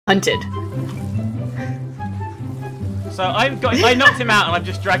hunted. So I knocked him out and I'm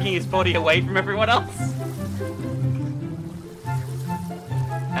just dragging his body away from everyone else.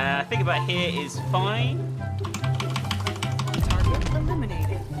 I think about here is fine. Target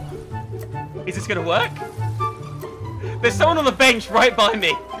eliminated. Is this gonna work? There's someone on the bench right by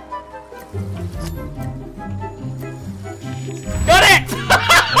me. Got it!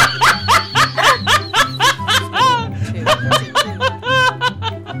 You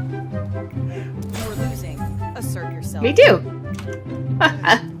are losing. Assert yourself. Me too.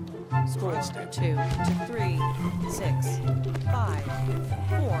 Score 2 to 3, 6, 5,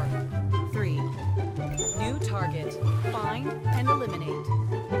 4, 3. New target. Find and eliminate.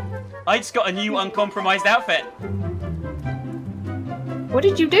 I just got a new uncompromised outfit. What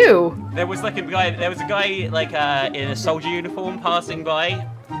did you do? There was a guy like in a soldier uniform passing by.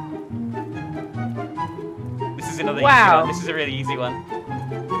 This is another easy one. This is a really easy one.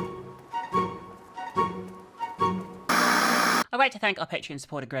 I'd like to thank our Patreon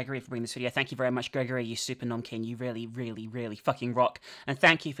supporter Gregory for bringing this video. Thank you very much, Gregory, you super nomkin. You really, really, really fucking rock. And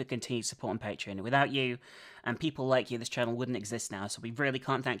thank you for continued support on Patreon. Without you and people like you, this channel wouldn't exist now. So we really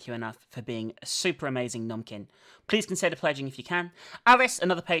can't thank you enough for being a super amazing nomkin. Please consider pledging if you can. Alice,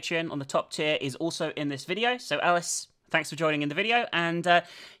 another Patreon on the top tier, is also in this video. So Alice, thanks for joining in the video. And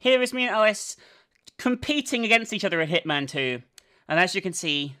here is me and Alice competing against each other in Hitman 2. And as you can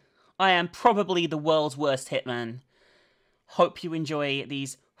see, I am probably the world's worst Hitman. Hope you enjoy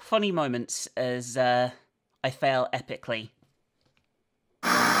these funny moments as I fail epically.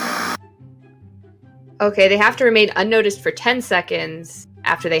 Okay, they have to remain unnoticed for 10 seconds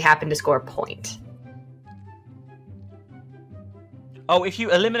after they happen to score a point. Oh, if you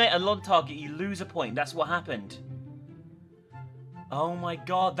eliminate a long target, you lose a point. That's what happened. Oh my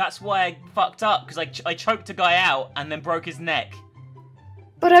god, that's why I fucked up, because I choked a guy out and then broke his neck.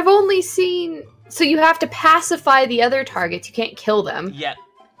 But I've only seen... So you have to pacify the other targets. You can't kill them. Yep.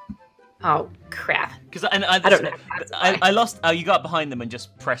 Oh, crap. Because I don't know. I lost... Oh, you got behind them and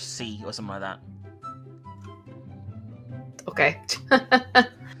just press C or something like that. Okay.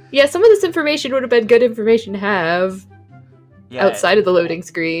 Yeah, some of this information would have been good information to have. Yeah, outside of the loading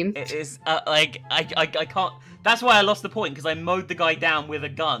screen. It is, like, I can't... That's why I lost the point, because I mowed the guy down with a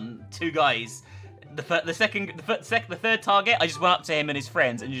gun. 2 guys. The third target, I just went up to him and his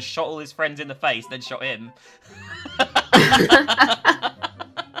friends and just shot all his friends in the face, then shot him.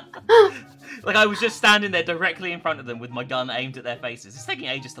 Like I was just standing there directly in front of them with my gun aimed at their faces. It's taking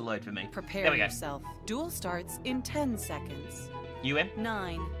ages to load for me. Prepare yourself. Duel starts in 10 seconds. You in?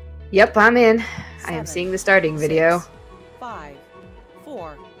 9. Yep, I'm in. 7, I am seeing the starting video. 6, 5,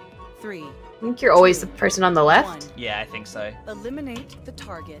 4, 3. I think you're always the person on the left? 1. Yeah, I think so. Eliminate the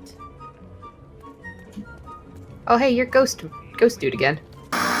target. Oh, hey, you're Ghost Dude again.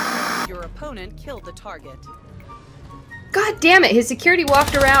 Your opponent killed the target. God damn it, his security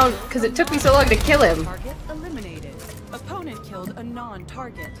walked around because it took me so long to kill him. Target eliminated. Opponent killed a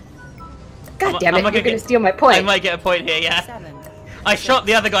non-target. God damn it, you're gonna steal my point. I might get a point here, yeah. 7, I shot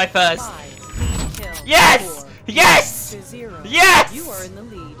the other guy first. 5, kill. Yes! 4, Yes! to 0. Yes! You are in the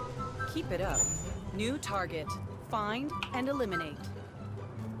lead. Keep it up. New target. Find and eliminate.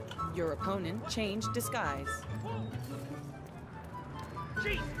 Your opponent changed disguise.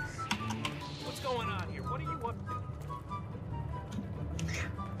 Jesus! What's going on here? What are you up to?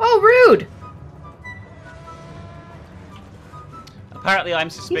 Oh, rude! Apparently I'm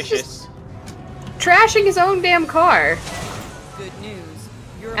suspicious. Trashing his own damn car. Good news.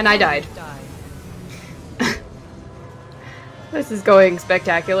 Your And I died. This is going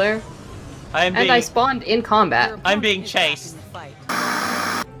spectacular. And I spawned in combat. I'm being chased.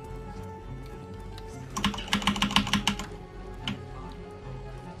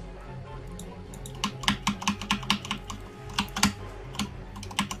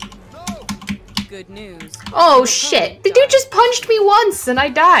 Good news. Oh shit! The dude just punched me once and I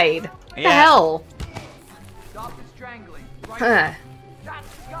died. What the hell? Stop the strangling. Huh.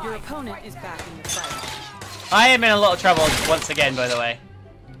 Your opponent is back in the fight. I am in a lot of trouble once again, by the way.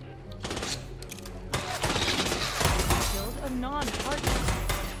 Killed a non-target.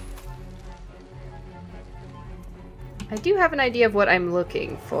 I do have an idea of what I'm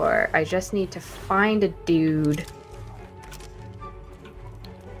looking for. I just need to find a dude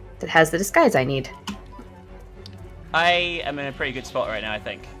that has the disguise I need. I am in a pretty good spot right now, I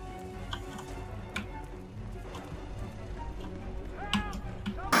think.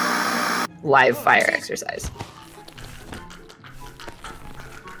 Live fire exercise.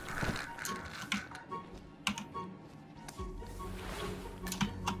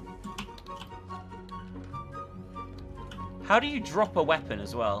 How do you drop a weapon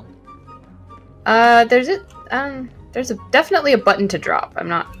as well? There's definitely a button to drop. I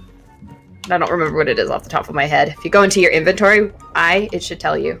don't remember what it is off the top of my head. If you go into your inventory, it should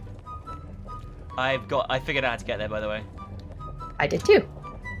tell you. I figured out how to get there, by the way. I did too.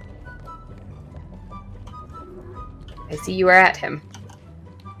 I see you are at him.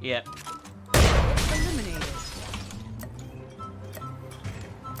 Yeah. Eliminated.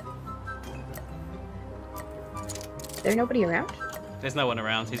 Is there nobody around? There's no one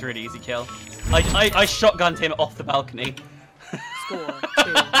around. He's a really easy kill. I shotgunned him off the balcony. Score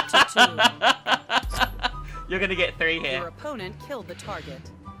 2-2. You're gonna get 3 here. Your opponent killed the target.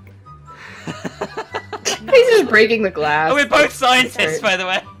 He's just breaking the glass. Oh, we're both scientists, by the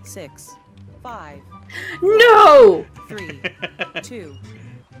way. 6, 5, No! 3, 2,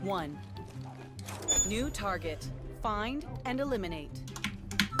 1. New target. Find and eliminate.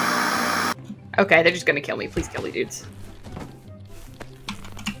 Okay, they're just gonna kill me. Please kill me, dudes.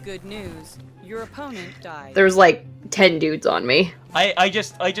 Good news. Your opponent died. There's like 10 dudes on me. I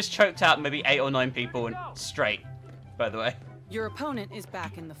just choked out maybe 8 or 9 people and straight, by the way. Your opponent is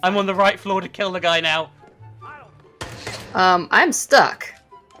back in the fight. I'm on the right floor to kill the guy now. I'm stuck.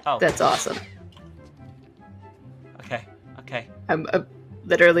 Oh. That's awesome. Okay, okay. I'm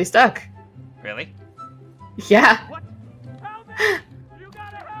literally stuck. Really? Yeah. What? Help me! You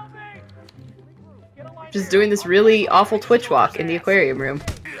gotta help me! Get a line Just here. doing this really awful Twitch walk in the aquarium room. Move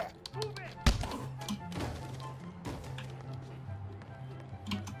it.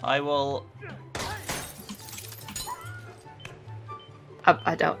 I will...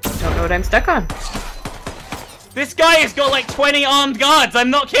 I don't know what I'm stuck on. This guy has got like 20 armed guards, I'm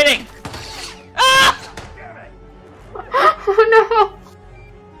not kidding! Ah! Oh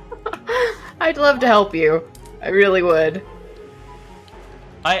no! I'd love to help you. I really would.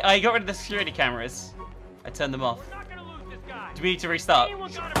 I got rid of the security cameras. I turned them off. We're not gonna lose this guy. Do we need to restart?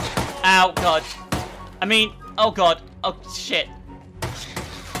 Anyone got him? Ow, God. I mean, oh God. Oh, shit.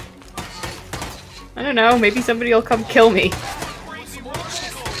 I don't know, maybe somebody will come kill me.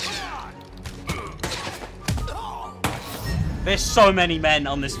 There's so many men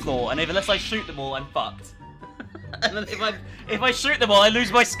on this floor, and unless I shoot them all, I'm fucked. And then if I shoot them all, I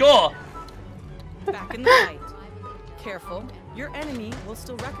lose my score. Back in the fight. Careful. Your enemy will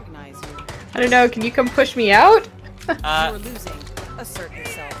still recognize you. I don't know, can you come push me out? You are losing. Assert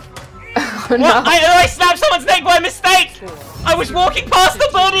yourself. Oh What? no. I snapped someone's neck by mistake! Score. I was walking past the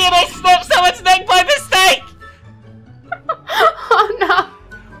body and I snapped someone's neck by mistake! Oh no.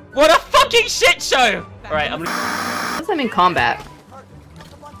 What a fucking shit show! Alright, I'm gonna... Once I'm in combat.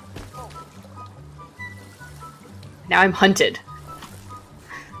 Now I'm hunted.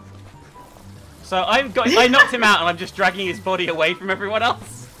 So I knocked him out and I'm just dragging his body away from everyone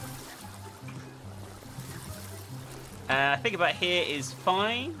else. I think about here is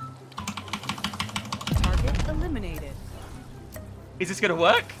fine. Target eliminated. Is this gonna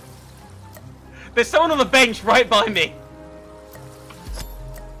work? There's someone on the bench right by me.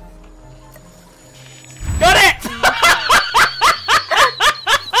 Got it!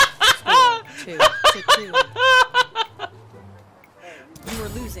 Score 2-2. You are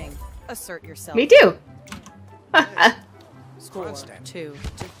losing. Assert yourself. Me too. Score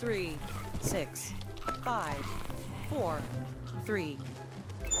 2-3. 6, 5, 4, 3.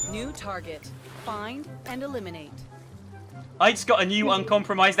 New target. Find and eliminate. I just got a new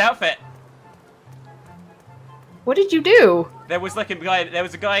uncompromised outfit. What did you do? There was a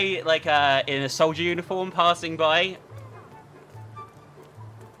guy like in a soldier uniform passing by.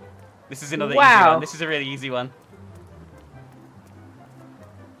 This is another easy Wow. one. This is a really easy one.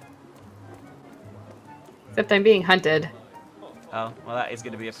 Except I'm being hunted. Oh, well that is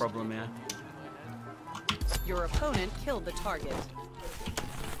going to be a problem, yeah. Your opponent killed the target.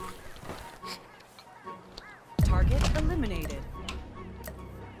 Target eliminated.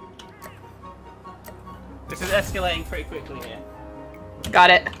 This is escalating pretty quickly here. Got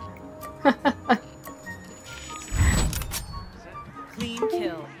it. Clean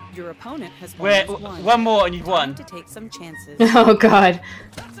kill. Your opponent has Wait, won. one more and you've won. Time to take some chances. Oh god.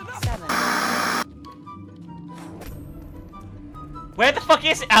 7. Where the fuck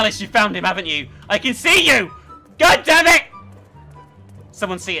is Alice? You found him, haven't you? I can see you! God damn it!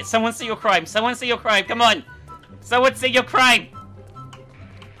 Someone see it. Someone see your crime. Someone see your crime. Come on. Someone see your crime.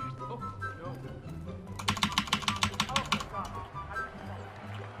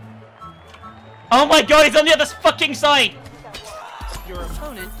 Oh my god, he's on the other fucking side! Your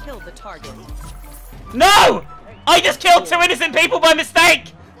opponent killed the target. No! I just killed 2 innocent people by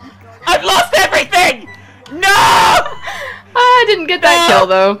mistake! I've lost everything! No! I didn't get that No. kill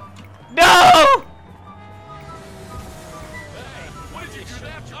though. No!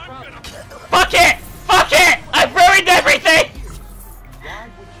 Fuck it! Fuck it! I've ruined everything!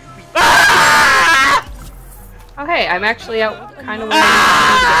 Ah! Oh hey, I'm actually out kind of where I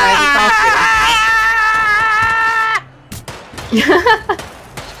need to get my costume.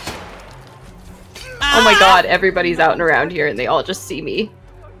 Oh my god, everybody's out and around here and they all just see me.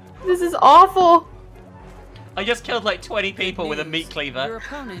 This is awful! I just killed like 20 people with a meat Your cleaver.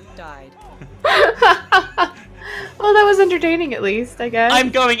 opponent died. Well, that was entertaining at least, I guess. I'm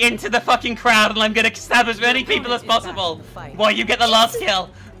going into the fucking crowd and I'm gonna stab as many people as possible while you get the last kill.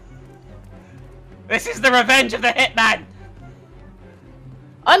 This is the revenge of the hitman!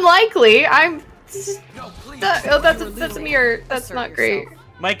 Unlikely! I'm... that's a mirror. That's not great.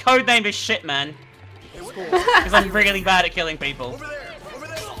 My code name is Shitman. Because I'm really bad at killing people.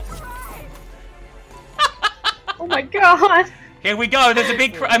 Oh my god! Here we go, there's a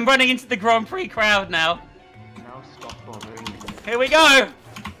big I'm running into the Grand Prix crowd now. Here we go!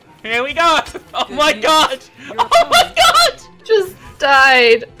 Here we go! Oh my god! Oh my god! Just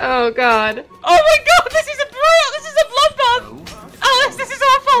died. Oh god. Oh my god, this is a bloodbath! Alice, this is Your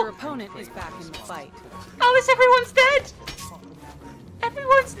awful! opponent is back in the fight. Alice, everyone's dead!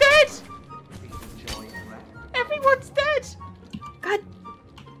 Everyone's dead! Everyone's dead! God.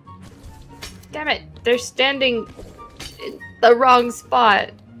 Damn it. They're standing in the wrong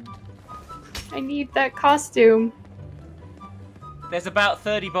spot. I need that costume. There's about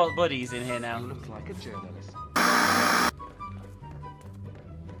 30 buddies in here now. Look like a journalist.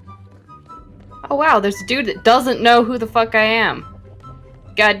 Oh wow, there's a dude that doesn't know who the fuck I am.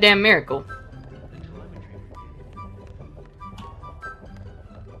 Goddamn miracle.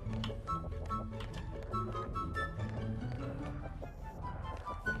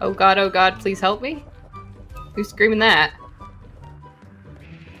 Oh god, please help me? Who's screaming that?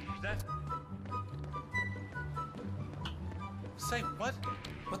 Say what?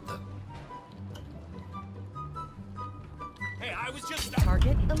 What the? Hey, I was just.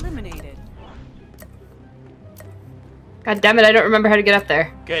 Target eliminated. God damn it, I don't remember how to get up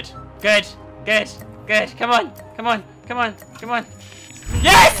there. Good, good, good, good. Come on, come on, come on, come on.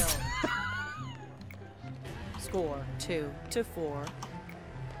 Yes! Score 2-4.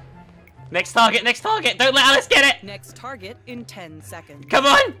 Next target, next target. Don't let Alice get it. Next target in 10 seconds. Come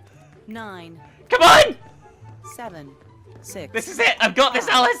on, 9, come on. 7, 6. This is it. I've got this,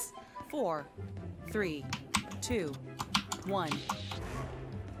 Alice. 4, 3, 2, 1.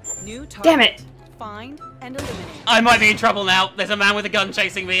 New target. Damn it! Find and eliminate. I might be in trouble now. There's a man with a gun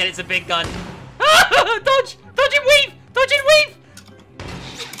chasing me, and it's a big gun. Dodge! Dodge and weave! Dodge and weave!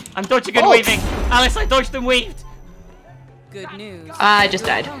 I'm dodging and weaving. Alice, I dodged and weaved. Good news. I just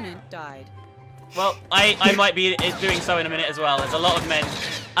Your died. opponent died. Well, I might be doing so in a minute as well. There's a lot of men.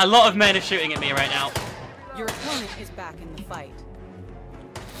 A lot of men are shooting at me right now. Your opponent is back in the fight.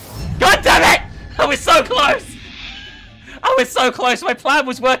 God damn it! I was so close! I was so close. My plan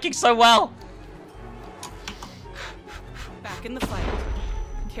was working so well. Back in the fight.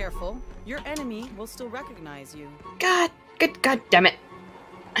 Careful. Your enemy will still recognize you. God damn it.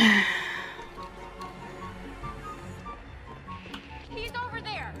 He's over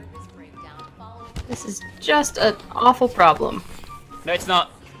there. This is just an awful problem. No, it's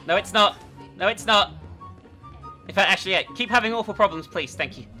not. No, it's not. No, it's not. In fact, actually, yeah, keep having awful problems, please.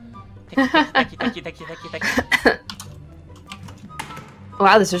 Thank you. Thank you, thank you, thank you, thank you, thank you, thank you.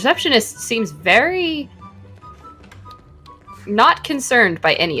 Wow, this receptionist seems very not concerned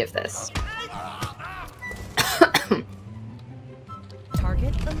by any of this.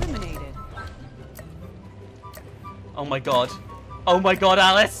 Target eliminated. Oh my god. Oh my god,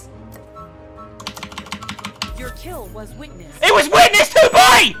 Alice. Your kill was witnessed. It was witnessed to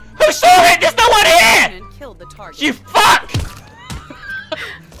by! Who saw it? There's no one here! Opponent killed the target. You fuck!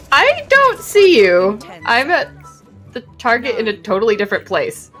 I don't see you. 10 I'm at seconds. the target in a totally different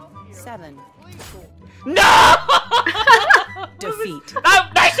place. 7. No! Defeat.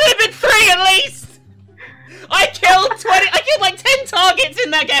 That should have been 3 at least! I killed like 10 targets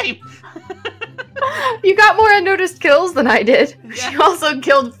in that game! You got more unnoticed kills than I did. Yeah. You also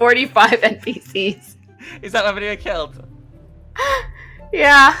killed 45 NPCs. Is that how many I killed?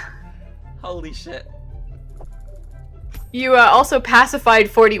 Yeah. Holy shit. You also pacified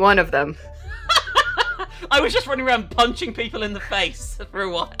 41 of them. I was just running around punching people in the face for a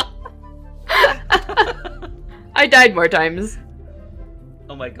while. I died more times.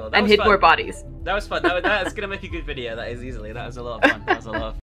 Oh my god. And hit more bodies. That was fun. That's gonna make a good video. That is easily. That was a lot of fun. That was a lot of fun.